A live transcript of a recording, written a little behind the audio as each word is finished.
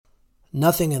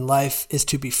Nothing in life is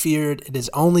to be feared. It is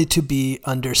only to be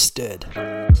understood.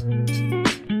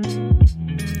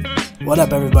 What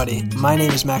up, everybody? My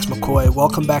name is Max McCoy.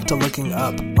 Welcome back to Looking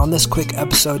Up. On this quick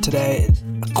episode today,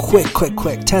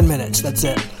 quick, 10 minutes, that's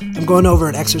it. I'm going over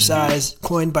an exercise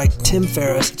coined by Tim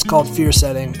Ferriss. It's called fear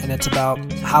setting, and it's about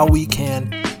how we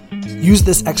can use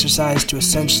this exercise to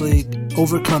essentially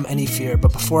overcome any fear.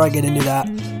 But before I get into that,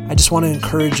 I just want to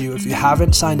encourage you, if you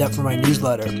haven't signed up for my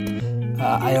newsletter,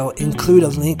 I'll include a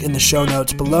link in the show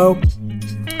notes below.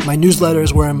 My newsletter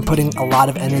is where I'm putting a lot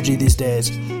of energy these days,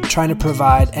 trying to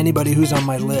provide anybody who's on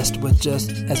my list with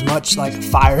just as much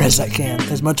fire as I can,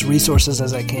 as much resources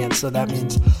as I can. So that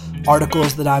means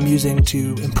articles that I'm using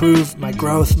to improve my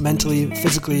growth mentally,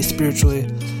 physically, spiritually,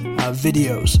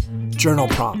 videos, journal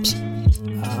prompts,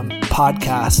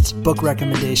 podcasts, book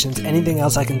recommendations, anything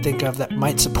else I can think of that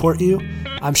might support you.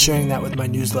 I'm sharing that with my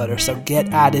newsletter. So get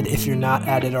added if you're not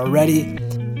added already.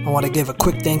 I want to give a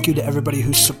quick thank you to everybody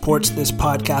who supports this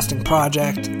podcasting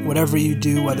project. Whatever you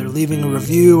do, whether leaving a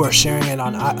review or sharing it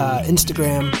on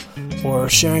Instagram or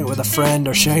sharing it with a friend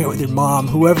or sharing it with your mom,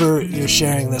 whoever you're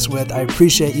sharing this with, I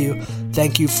appreciate you.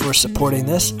 Thank you for supporting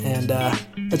this. And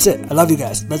that's it. I love you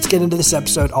guys. Let's get into this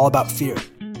episode all about fear.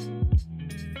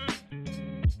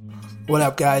 What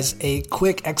up, guys? A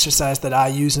quick exercise that I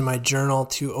use in my journal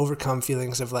to overcome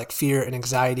feelings of fear and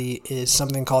anxiety is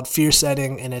something called fear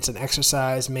setting, and it's an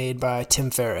exercise made by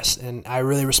Tim Ferriss. And I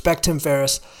really respect Tim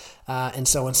Ferriss. And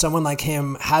so when someone like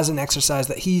him has an exercise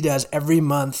that he does every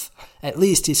month, at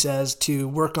least he says, to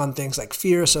work on things like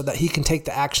fear so that he can take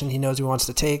the action he knows he wants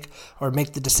to take or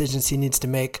make the decisions he needs to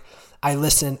make, I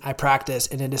listen, I practice,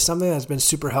 and it is something that's been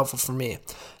super helpful for me.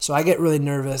 So I get really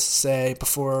nervous, say,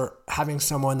 before having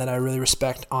someone that I really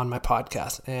respect on my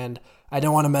podcast, and I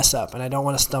don't want to mess up, and I don't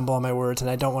want to stumble on my words, and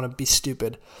I don't want to be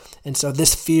stupid. And so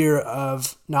this fear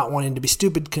of not wanting to be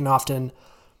stupid can often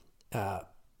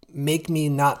make me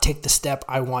not take the step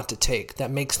I want to take.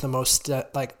 That makes the most,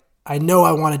 I know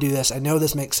I want to do this, I know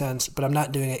this makes sense, but I'm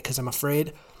not doing it because I'm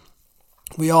afraid.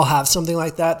 We all have something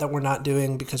like that we're not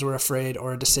doing because we're afraid,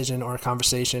 or a decision or a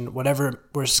conversation, whatever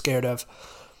we're scared of.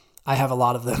 I have a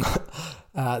lot of them.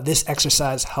 This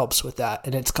exercise helps with that,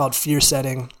 and it's called fear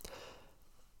setting.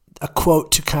 A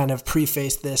quote to kind of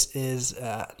preface this is,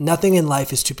 nothing in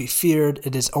life is to be feared,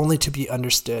 it is only to be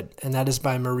understood, and that is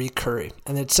by Marie Curie.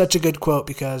 And it's such a good quote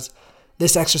because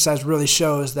this exercise really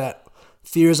shows that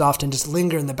fears often just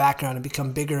linger in the background and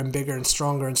become bigger and bigger and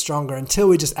stronger until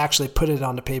we just actually put it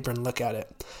onto paper and look at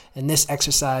it. And this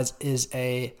exercise is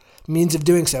a means of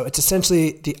doing so. It's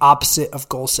essentially the opposite of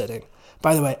goal setting.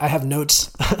 By the way, I have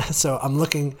notes, so I'm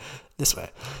looking this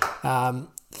way.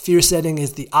 Fear setting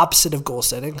is the opposite of goal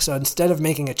setting. So instead of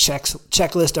making a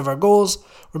checklist of our goals,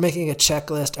 we're making a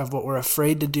checklist of what we're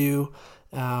afraid to do,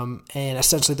 and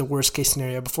essentially the worst case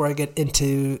scenario. Before I get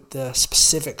into the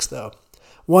specifics, though,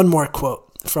 one more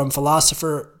quote from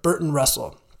philosopher Bertrand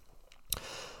Russell.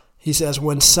 He says,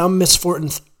 when some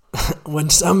misfortune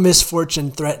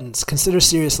threatens, consider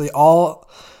seriously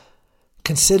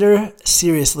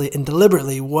and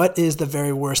deliberately what is the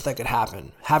very worst that could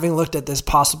happen. Having looked at this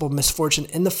possible misfortune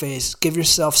in the face, give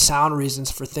yourself sound reasons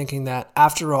for thinking that,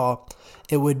 after all,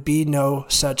 it would be no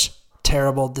such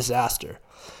terrible disaster.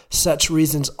 Such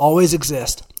reasons always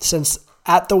exist, since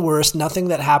at the worst, nothing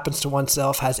that happens to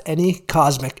oneself has any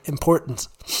cosmic importance.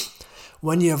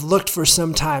 When you have looked for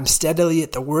some time steadily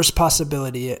at the worst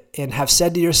possibility and have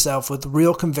said to yourself with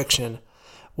real conviction,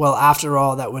 well, after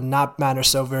all, that would not matter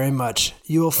so very much,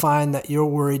 you will find that your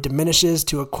worry diminishes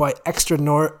to a quite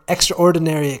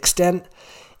extraordinary extent.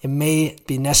 It may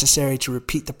be necessary to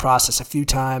repeat the process a few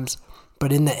times,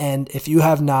 but in the end, if you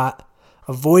have not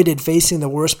avoided facing the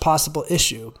worst possible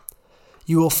issue,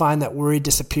 you will find that worry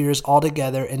disappears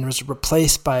altogether and is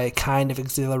replaced by a kind of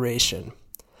exhilaration.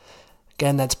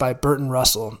 Again, that's by Bertrand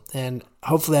Russell, and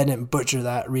hopefully I didn't butcher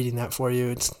that reading that for you.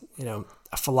 It's,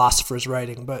 a philosopher's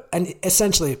writing, and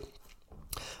essentially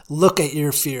look at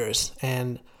your fears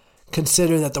and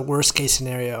consider that the worst case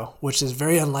scenario, which is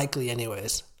very unlikely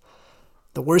anyways,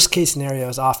 the worst case scenario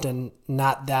is often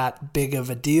not that big of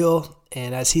a deal,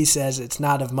 and as he says, it's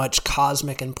not of much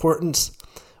cosmic importance,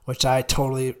 which I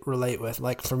totally relate with.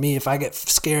 For me, if I get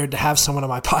scared to have someone on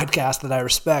my podcast that I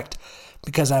respect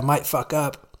because I might fuck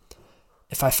up,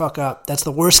 if I fuck up, that's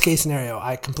the worst case scenario.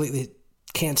 I completely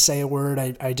can't say a word.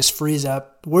 I just freeze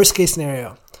up. Worst case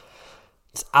scenario,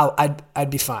 I'd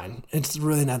be fine. It's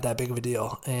really not that big of a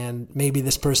deal. And maybe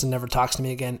this person never talks to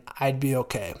me again. I'd be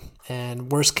okay.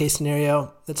 And worst case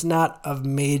scenario, that's not of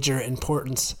major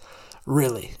importance,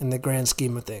 really, in the grand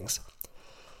scheme of things.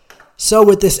 So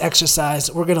with this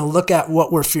exercise, we're going to look at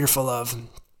what we're fearful of.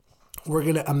 we're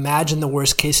going to imagine the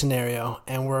worst case scenario,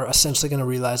 and we're essentially going to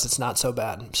realize it's not so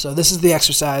bad. So this is the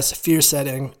exercise, fear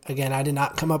setting. Again, I did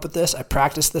not come up with this. I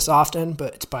practice this often,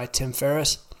 but it's by Tim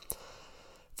Ferriss.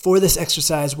 For this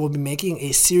exercise, we'll be making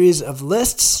a series of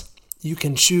lists. You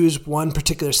can choose one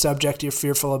particular subject you're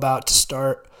fearful about to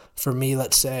start. For me,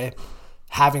 let's say,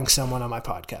 having someone on my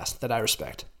podcast that I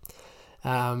respect.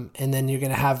 And then you're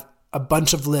going to have a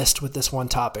bunch of lists with this one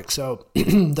topic. So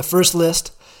the first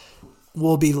list,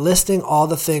 we'll be listing all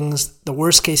the things, the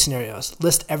worst case scenarios.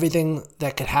 List everything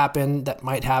that could happen, that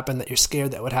might happen, that you're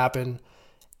scared that would happen,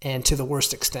 and to the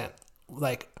worst extent.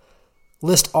 Like,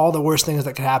 list all the worst things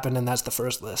that could happen, and that's the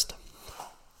first list.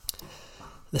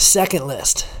 The second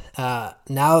list,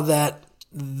 now that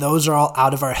those are all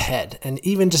out of our head, and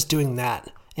even just doing that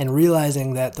and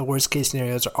realizing that the worst case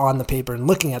scenarios are on the paper and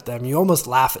looking at them, you almost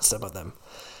laugh at some of them.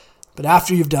 But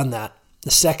after you've done that,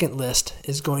 the second list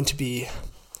is going to be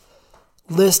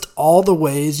list all the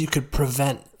ways you could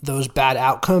prevent those bad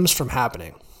outcomes from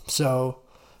happening. So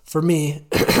for me,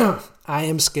 I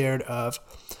am scared of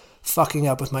fucking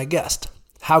up with my guest.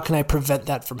 How can I prevent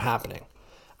that from happening?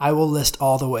 I will list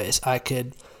all the ways. I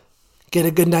could get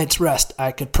a good night's rest.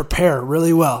 I could prepare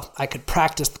really well. I could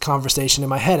practice the conversation in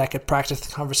my head. I could practice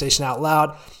the conversation out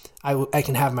loud. I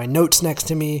can have my notes next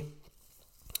to me.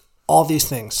 All these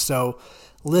things. So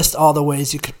list all the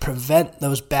ways you could prevent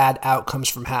those bad outcomes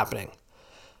from happening.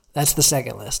 That's the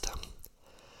second list.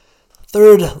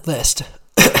 Third list.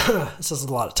 This is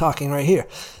a lot of talking right here.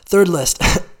 Third list.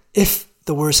 If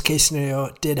the worst case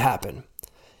scenario did happen,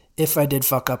 if I did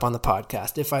fuck up on the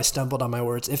podcast, if I stumbled on my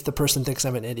words, if the person thinks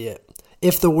I'm an idiot,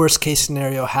 if the worst case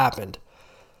scenario happened,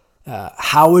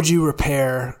 how would you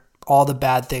repair all the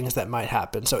bad things that might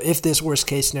happen? So if this worst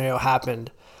case scenario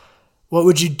happened, what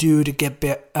would you do to get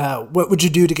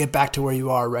back to where you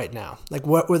are right now? Like,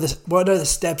 what are the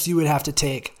steps you would have to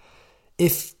take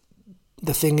if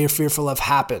the thing you're fearful of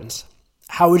happens?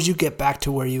 How would you get back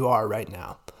to where you are right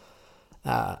now?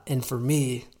 And for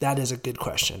me, that is a good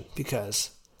question,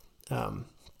 because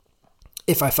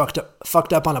if I fucked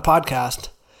up on a podcast,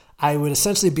 I would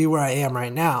essentially be where I am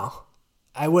right now.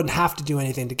 I wouldn't have to do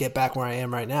anything to get back where I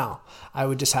am right now. I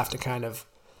would just have to kind of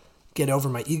get over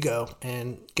my ego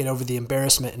and get over the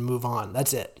embarrassment and move on.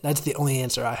 That's it. That's the only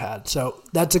answer I had. So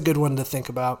that's a good one to think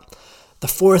about. The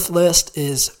fourth list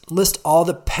is list all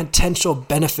the potential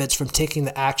benefits from taking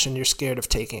the action you're scared of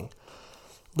taking.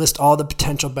 List all the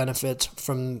potential benefits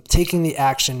from taking the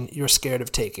action you're scared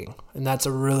of taking. And that's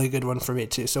a really good one for me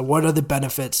too. So what are the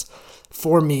benefits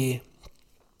for me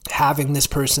having this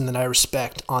person that I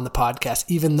respect on the podcast,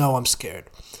 even though I'm scared?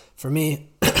 For me,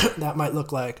 that might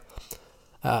look like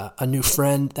a new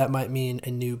friend. That might mean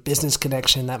a new business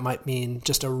connection. That might mean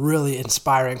just a really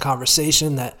inspiring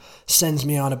conversation that sends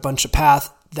me on a bunch of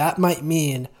path. That might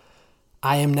mean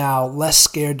I am now less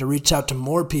scared to reach out to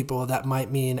more people. That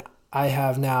might mean I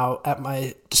have now at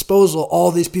my disposal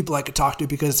all these people I could talk to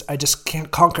because I just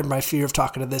can't conquer my fear of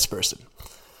talking to this person.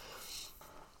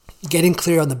 Getting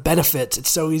clear on the benefits. It's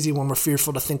so easy when we're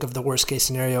fearful to think of the worst case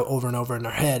scenario over and over in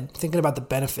our head. Thinking about the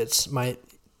benefits might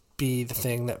be the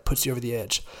thing that puts you over the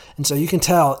edge. And so you can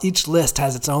tell each list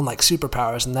has its own like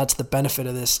superpowers, and that's the benefit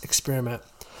of this experiment.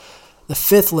 The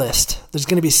fifth list, there's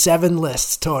going to be 7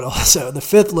 lists total. So the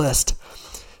fifth list,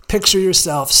 picture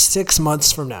yourself 6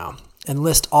 months from now and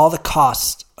list all the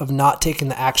costs of not taking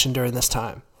the action during this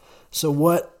time. So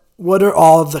what are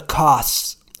all of the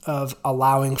costs of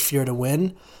allowing fear to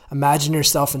win? Imagine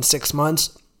yourself in 6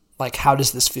 months. Like, how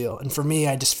does this feel? And for me,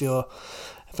 I just feel,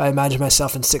 if I imagine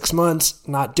myself in 6 months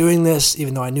not doing this,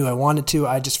 even though I knew I wanted to,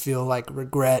 I just feel like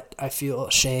regret. I feel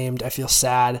ashamed. I feel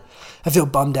sad. I feel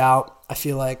bummed out. I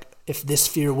feel like if this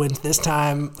fear wins this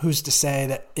time, who's to say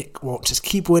that it won't just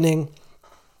keep winning?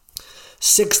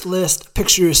 Sixth list,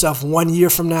 picture yourself 1 year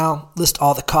from now. List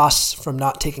all the costs from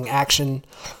not taking action.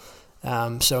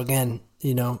 So again,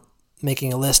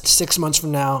 making a list 6 months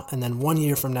from now, and then 1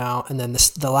 year from now, and then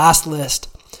the last list,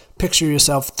 picture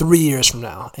yourself 3 years from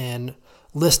now, and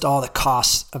list all the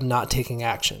costs of not taking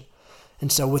action.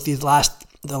 And so with the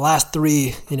last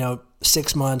 3,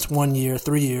 6 months, 1 year,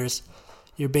 3 years,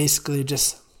 you're basically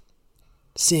just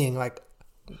seeing like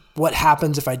what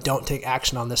happens if I don't take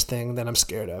action on this thing that I'm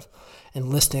scared of, and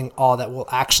listing all that will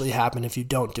actually happen if you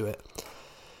don't do it.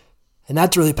 And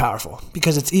that's really powerful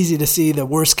because it's easy to see the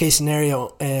worst case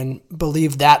scenario and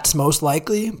believe that's most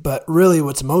likely, but really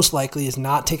what's most likely is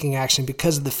not taking action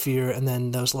because of the fear. And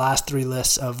then those last 3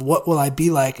 lists of what will I be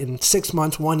like in 6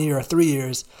 months, 1 year, or 3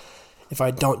 years if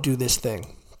I don't do this thing.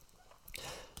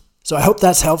 So I hope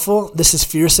that's helpful. This is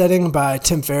Fear Setting by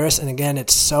Tim Ferriss. And again,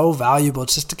 it's so valuable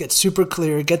just to get super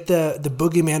clear, get the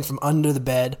boogeyman from under the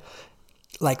bed,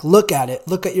 like look at it,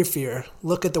 look at your fear,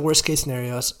 look at the worst case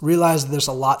scenarios, realize there's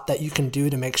a lot that you can do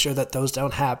to make sure that those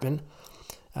don't happen.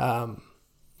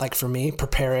 Like for me,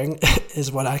 preparing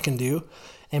is what I can do,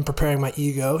 and preparing my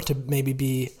ego to maybe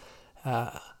be,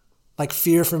 like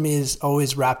fear for me is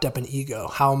always wrapped up in ego.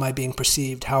 How am I being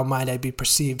perceived? How might I be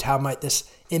perceived? How might this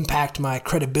impact my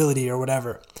credibility or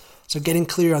whatever? So getting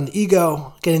clear on the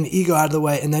ego, getting the ego out of the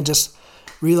way, and then just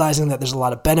realizing that there's a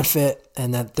lot of benefit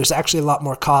and that there's actually a lot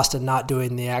more cost in not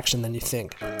doing the action than you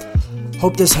think.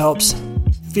 Hope this helps.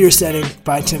 Fear Setting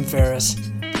by Tim Ferriss.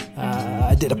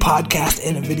 I did a podcast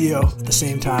and a video at the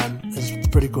same time. It's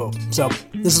pretty cool. So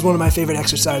this is one of my favorite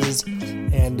exercises,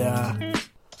 and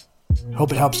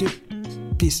hope it helps you.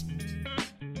 Peace.